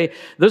the day.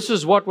 This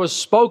is what was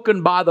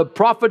spoken by the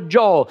prophet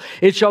Joel.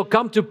 It shall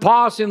come to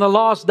pass in the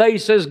last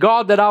days, says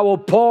God, that I will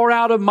pour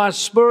out of my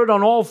Spirit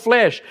on all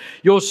flesh.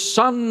 Your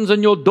sons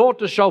and your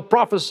daughters shall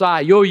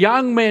prophesy. Your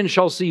young men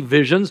shall see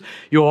visions.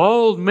 Your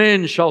old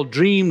men shall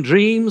dream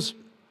dreams.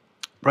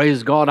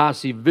 Praise God, I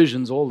see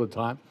visions all the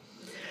time.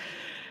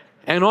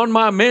 And on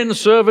my men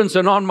servants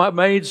and on my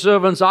maid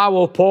servants I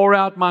will pour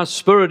out my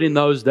Spirit in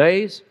those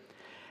days.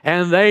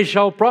 And they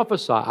shall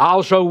prophesy.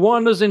 I'll show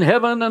wonders in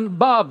heaven and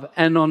above,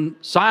 and on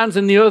signs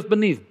in the earth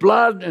beneath,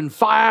 blood and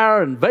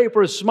fire and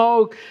vaporous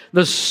smoke.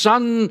 The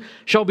sun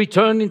shall be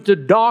turned into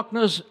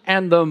darkness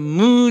and the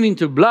moon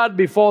into blood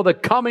before the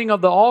coming of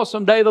the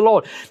awesome day of the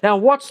Lord. Now,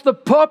 what's the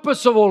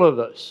purpose of all of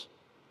this?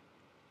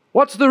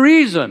 What's the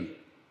reason?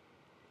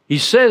 He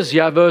says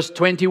here, verse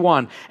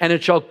 21, and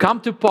it shall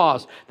come to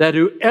pass that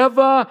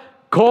whoever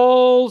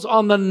calls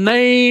on the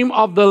name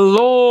of the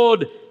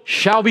Lord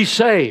shall be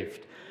saved.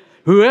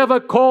 Whoever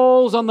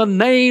calls on the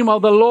name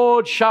of the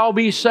Lord shall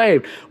be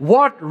saved.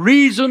 What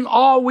reason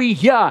are we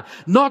here?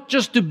 Not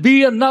just to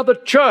be another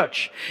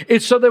church.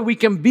 It's so that we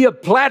can be a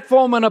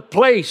platform and a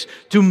place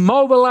to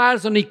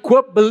mobilize and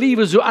equip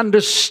believers who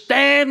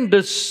understand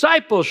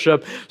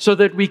discipleship, so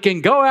that we can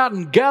go out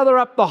and gather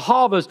up the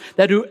harvest,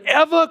 that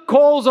whoever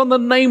calls on the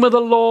name of the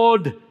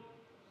Lord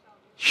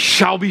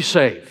shall be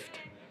saved.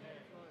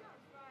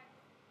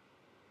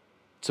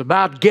 It's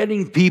about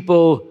getting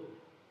people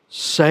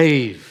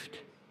saved.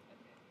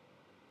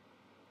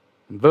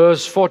 In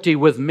verse 40,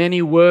 with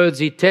many words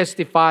he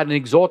testified and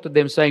exhorted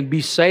them, saying,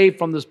 be saved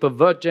from this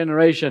perverse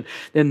generation.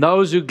 Then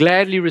those who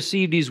gladly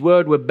received his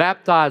word were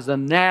baptized,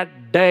 and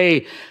that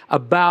day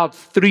about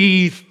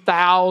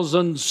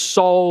 3,000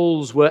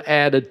 souls were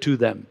added to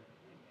them.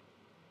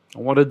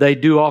 And what did they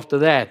do after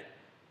that?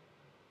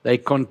 They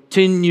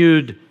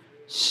continued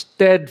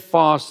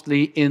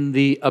steadfastly in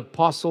the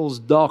apostles'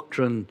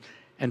 doctrine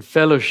and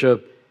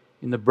fellowship,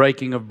 in the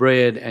breaking of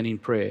bread and in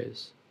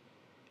prayers.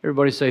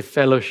 Everybody say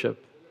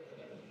fellowship.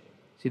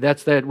 See,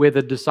 that's where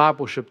the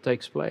discipleship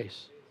takes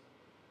place.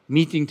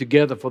 Meeting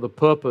together for the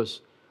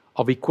purpose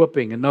of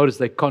equipping. And notice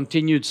they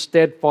continued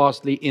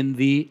steadfastly in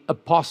the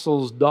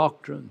apostles'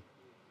 doctrine.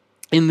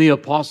 In the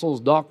apostles'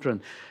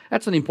 doctrine.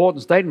 That's an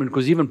important statement,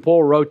 because even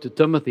Paul wrote to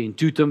Timothy in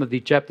 2 Timothy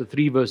chapter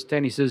 3 verse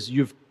 10. He says,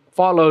 you've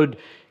followed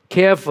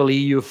carefully,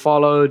 you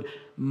followed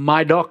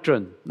my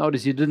doctrine.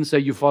 Notice he didn't say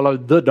you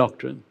followed the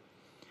doctrine.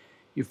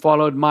 You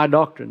followed my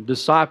doctrine.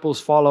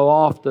 Disciples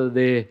follow after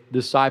their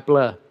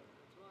discipler.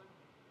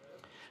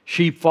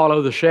 Sheep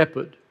follow the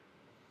shepherd.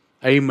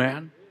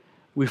 Amen.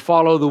 We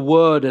follow the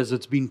word as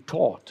it's been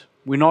taught.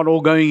 We're not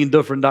all going in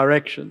different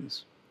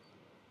directions.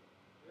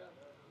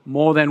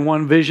 More than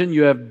one vision,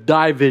 you have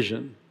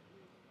division.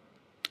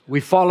 We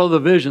follow the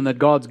vision that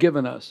God's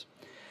given us.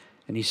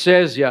 And he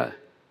says,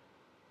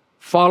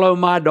 follow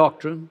my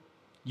doctrine.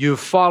 You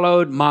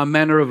followed my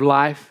manner of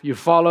life. You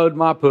followed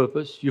my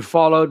purpose. You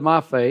followed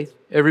my faith.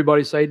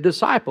 Everybody say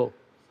disciple.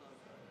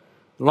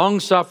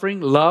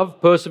 Long-suffering,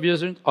 love,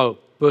 perseverance.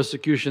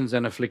 Persecutions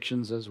and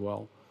afflictions as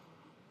well.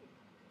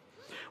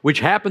 Which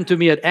happened to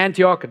me at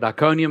Antioch, at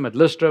Iconium, at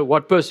Lystra.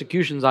 What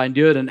persecutions I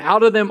endured. And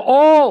out of them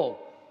all,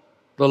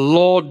 the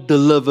Lord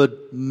delivered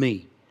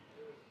me.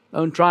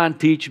 Don't try and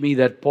teach me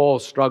that Paul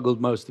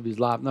struggled most of his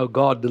life. No,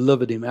 God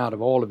delivered him out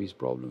of all of his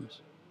problems.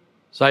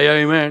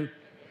 Say amen.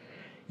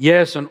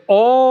 Yes, and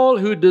all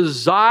who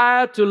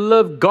desire to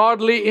live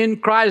godly in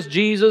Christ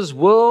Jesus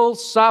will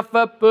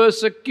suffer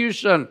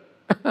persecution.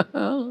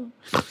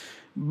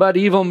 But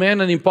evil men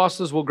and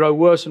impostors will grow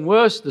worse and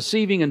worse,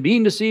 deceiving and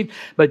being deceived.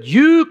 But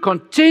you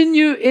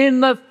continue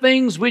in the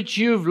things which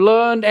you've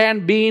learned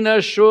and been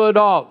assured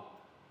of.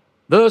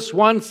 This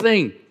one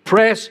thing,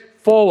 press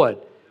forward.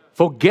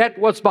 Forget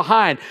what's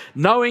behind,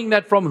 knowing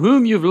that from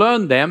whom you've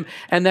learned them,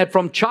 and that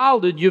from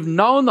childhood you've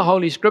known the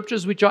Holy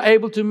Scriptures, which are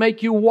able to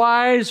make you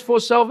wise for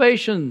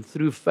salvation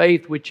through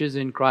faith which is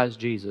in Christ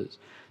Jesus.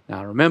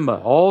 Now remember,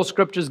 all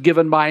Scripture is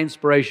given by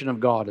inspiration of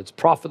God. It's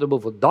profitable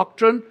for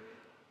doctrine,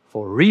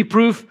 for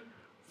reproof,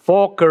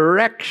 for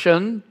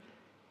correction,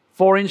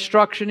 for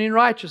instruction in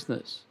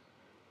righteousness.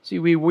 See,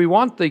 we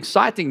want the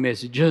exciting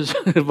messages,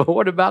 but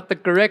what about the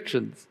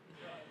corrections?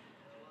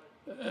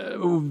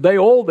 They're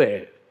all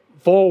there.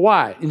 For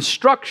why?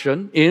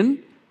 Instruction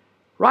in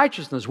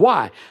righteousness.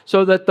 Why?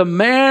 So that the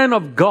man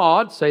of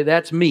God, say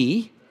that's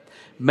me,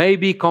 may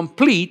be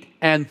complete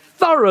and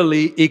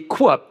thoroughly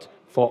equipped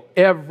for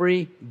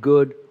every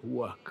good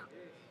work.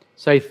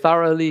 Say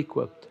thoroughly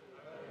equipped.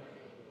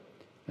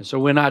 And so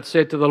when I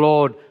said to the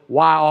Lord,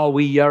 why are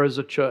we here as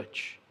a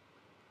church?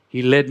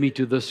 He led me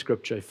to this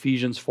scripture,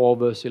 Ephesians 4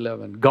 verse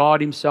 11.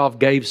 God himself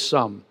gave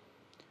some.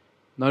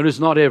 Notice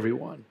not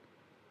everyone.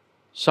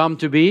 Some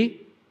to be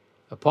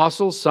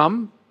apostles,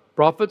 some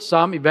prophets,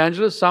 some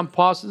evangelists, some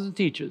pastors and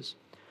teachers.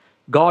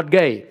 God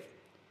gave.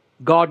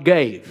 God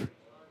gave.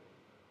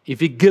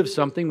 If He gives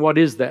something, what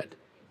is that?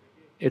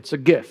 It's a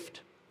gift.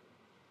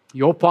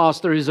 Your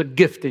pastor is a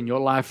gift in your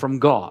life from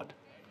God.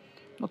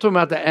 I'm not talking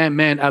about the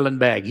man Allan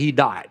Bagg. He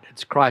died.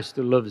 It's Christ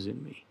who lives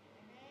in me.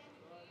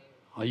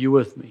 Are you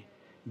with me?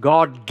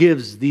 God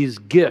gives these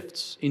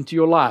gifts into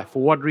your life.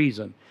 For what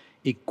reason?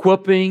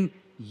 Equipping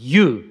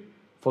you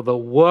for the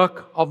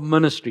work of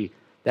ministry.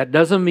 That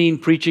doesn't mean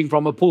preaching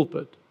from a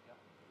pulpit.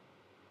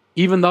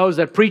 Even those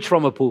that preach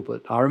from a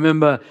pulpit. I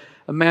remember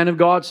a man of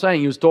God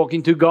saying, he was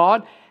talking to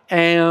God,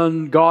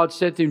 and God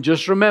said to him,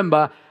 just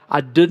remember,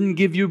 I didn't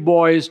give you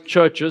boys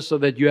churches so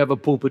that you have a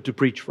pulpit to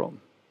preach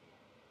from.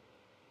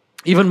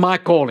 Even my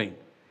calling,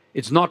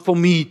 it's not for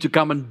me to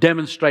come and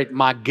demonstrate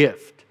my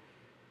gift.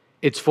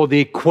 It's for the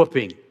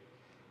equipping.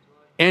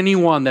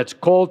 Anyone that's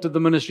called to the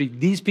ministry,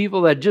 these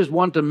people that just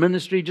want a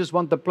ministry, just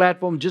want the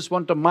platform, just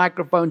want a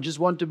microphone, just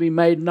want to be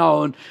made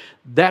known,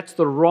 that's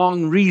the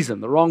wrong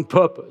reason, the wrong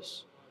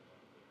purpose.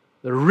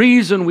 The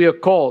reason we are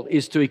called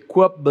is to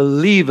equip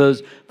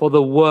believers for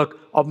the work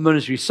of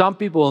ministry. Some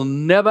people will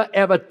never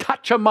ever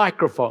touch a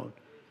microphone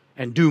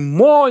and do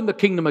more in the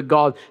kingdom of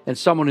God than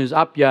someone who's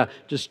up here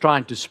just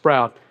trying to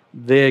sprout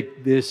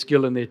their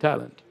skill and their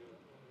talent.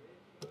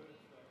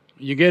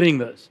 You're getting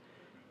this?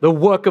 The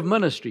work of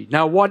ministry.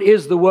 Now, what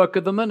is the work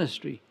of the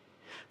ministry?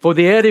 For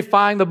the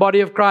edifying the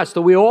body of Christ.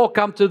 So we all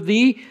come to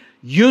the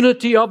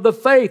unity of the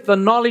faith, the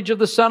knowledge of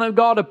the Son of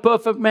God, a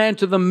perfect man,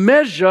 to the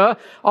measure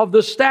of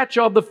the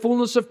stature of the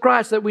fullness of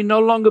Christ, that we no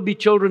longer be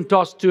children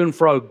tossed to and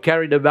fro,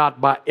 carried about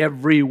by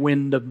every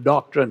wind of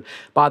doctrine,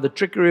 by the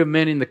trickery of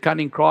men in the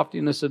cunning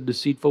craftiness of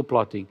deceitful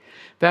plotting.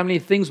 Family,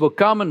 things will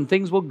come and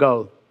things will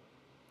go.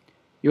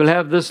 You'll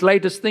have this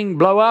latest thing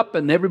blow up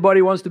and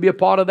everybody wants to be a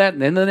part of that.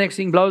 And then the next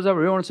thing blows up,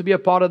 everyone wants to be a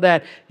part of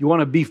that. You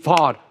want to be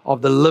part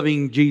of the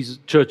living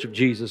Church of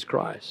Jesus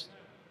Christ.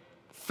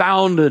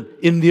 Founded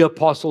in the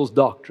apostles'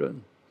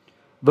 doctrine.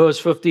 Verse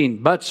 15,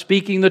 but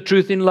speaking the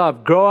truth in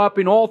love, grow up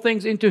in all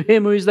things into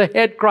Him who is the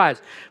head,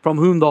 Christ, from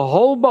whom the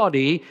whole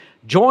body,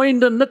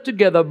 joined and knit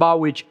together, by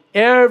which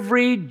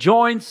every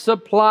joint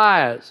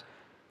supplies,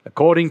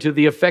 according to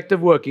the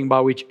effective working by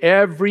which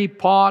every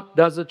part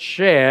does its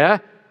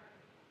share,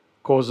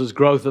 causes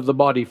growth of the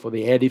body for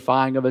the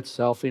edifying of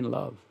itself in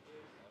love.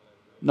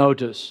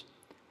 Notice,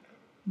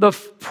 the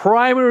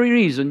primary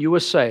reason you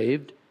were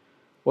saved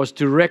was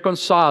to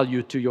reconcile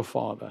you to your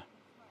Father.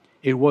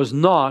 It was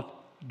not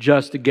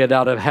just to get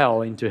out of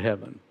hell into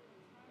heaven.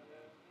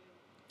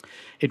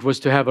 It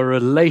was to have a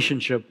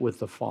relationship with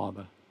the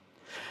Father.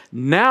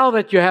 Now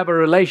that you have a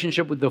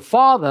relationship with the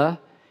Father,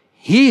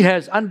 He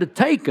has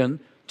undertaken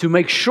to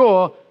make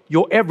sure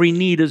your every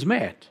need is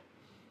met.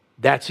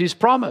 That's His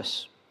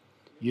promise.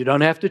 You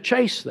don't have to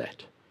chase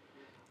that.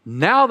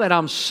 Now that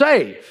I'm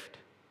saved,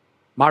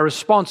 my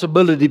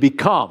responsibility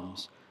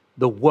becomes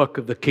the work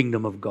of the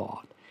kingdom of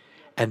God.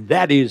 And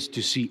that is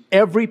to see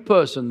every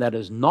person that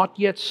is not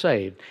yet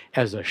saved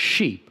as a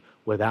sheep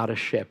without a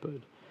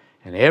shepherd.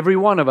 And every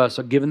one of us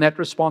are given that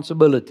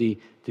responsibility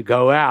to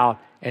go out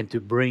and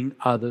to bring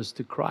others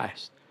to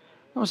Christ.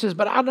 Someone says,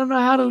 but I don't know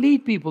how to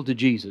lead people to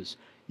Jesus.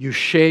 You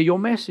share your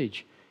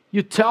message.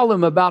 You tell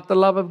them about the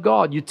love of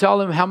God. You tell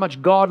them how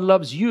much God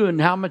loves you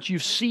and how much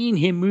you've seen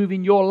Him move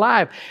in your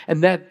life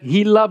and that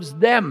He loves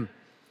them.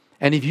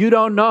 And if you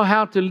don't know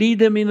how to lead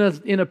them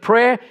in a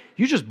prayer,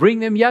 you just bring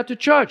them here to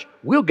church.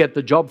 We'll get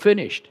the job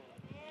finished.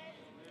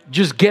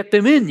 Just get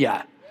them in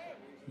here.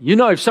 You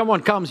know, if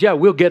someone comes here,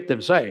 we'll get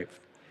them saved.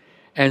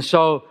 And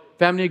so,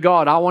 family of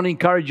God, I want to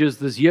encourage you as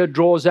this year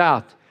draws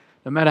out.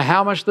 No matter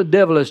how much the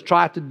devil has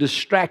tried to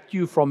distract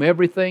you from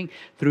everything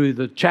through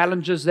the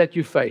challenges that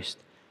you faced,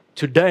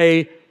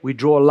 today we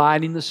draw a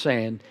line in the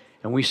sand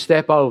and we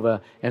step over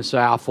and say,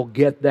 I'll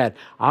forget that.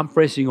 I'm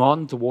pressing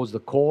on towards the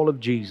call of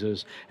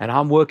Jesus, and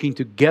I'm working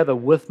together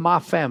with my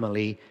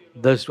family.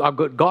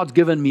 God's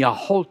given me a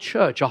whole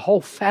church, a whole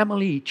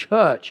family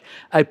church,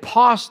 a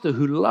pastor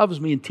who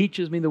loves me and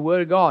teaches me the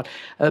Word of God,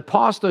 a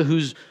pastor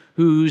who's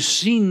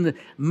seen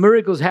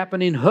miracles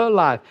happen in her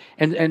life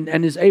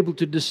and is able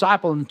to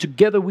disciple. And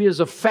together we as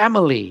a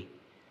family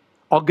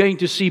are going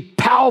to see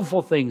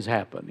powerful things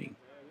happening.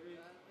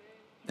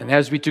 And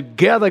as we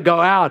together go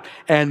out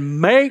and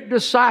make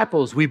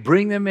disciples, we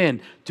bring them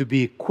in to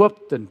be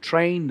equipped and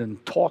trained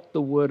and taught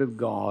the Word of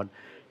God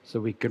so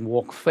we can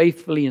walk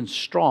faithfully and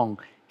strong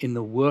in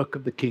the work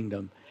of the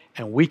kingdom.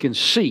 And we can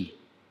see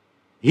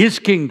His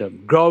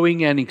kingdom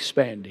growing and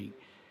expanding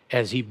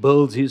as He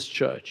builds His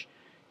church.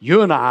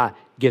 You and I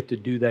get to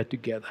do that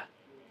together.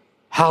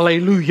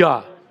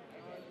 Hallelujah.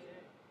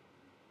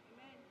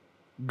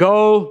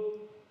 Go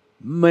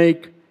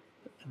make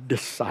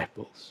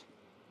disciples.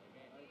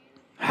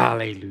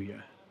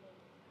 Hallelujah.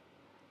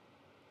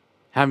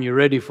 How many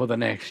ready for the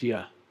next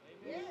year?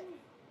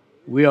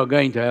 We are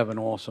going to have an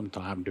awesome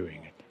time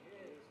doing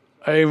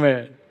it.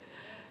 Amen.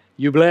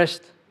 You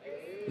blessed?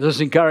 Does this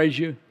encourage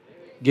you?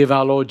 Give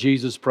our Lord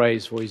Jesus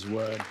praise for His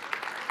word.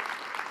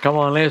 Come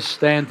on, let's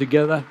stand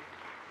together.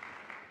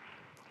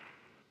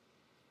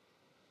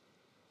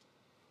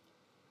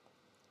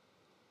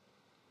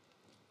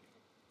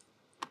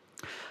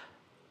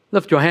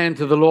 Lift your hand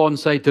to the Lord and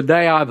say,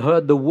 today I've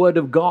heard the word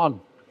of God.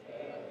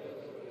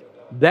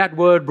 That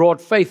word brought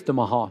faith to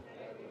my heart.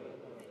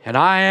 And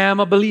I am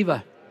a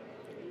believer,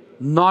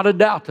 not a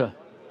doubter.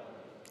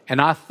 And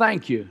I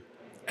thank you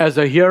as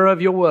a hearer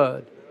of your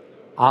word.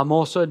 I'm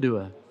also a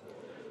doer.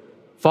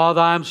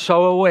 Father, I'm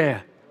so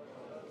aware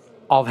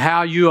of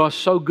how you are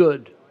so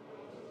good.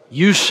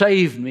 You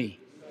saved me.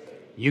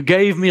 You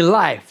gave me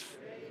life.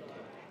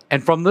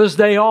 And from this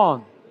day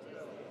on,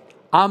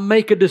 I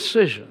make a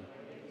decision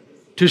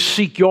to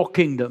seek your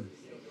kingdom,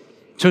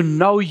 to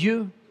know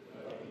you,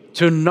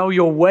 to know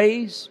your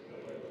ways,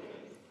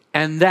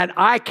 and that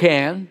I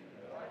can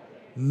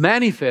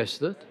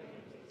manifest it,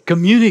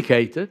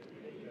 communicate it,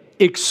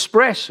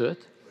 express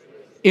it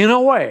in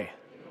a way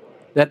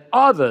that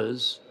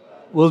others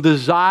will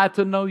desire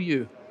to know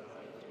you,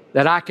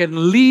 that I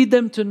can lead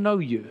them to know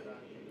you,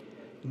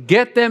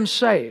 get them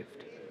saved.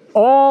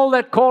 All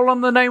that call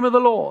on the name of the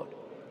Lord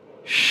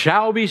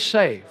shall be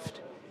saved.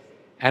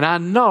 And I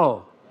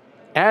know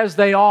as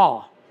they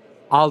are,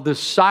 I'll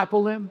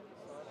disciple them,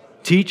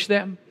 teach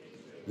them,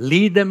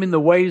 lead them in the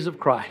ways of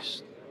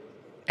Christ.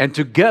 And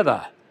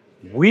together,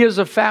 we as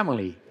a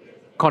family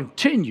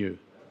continue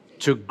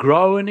to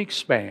grow and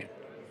expand.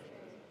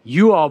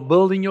 You are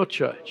building your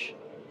church.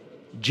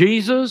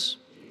 Jesus,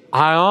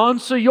 I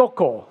answer your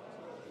call.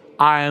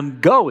 I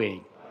am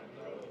going.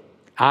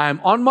 I am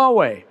on my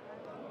way.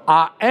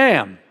 I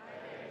am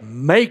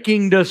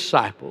making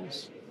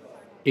disciples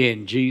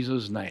in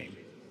Jesus' name.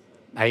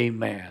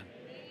 Amen.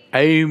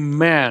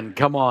 Amen.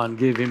 Come on,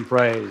 give Him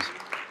praise.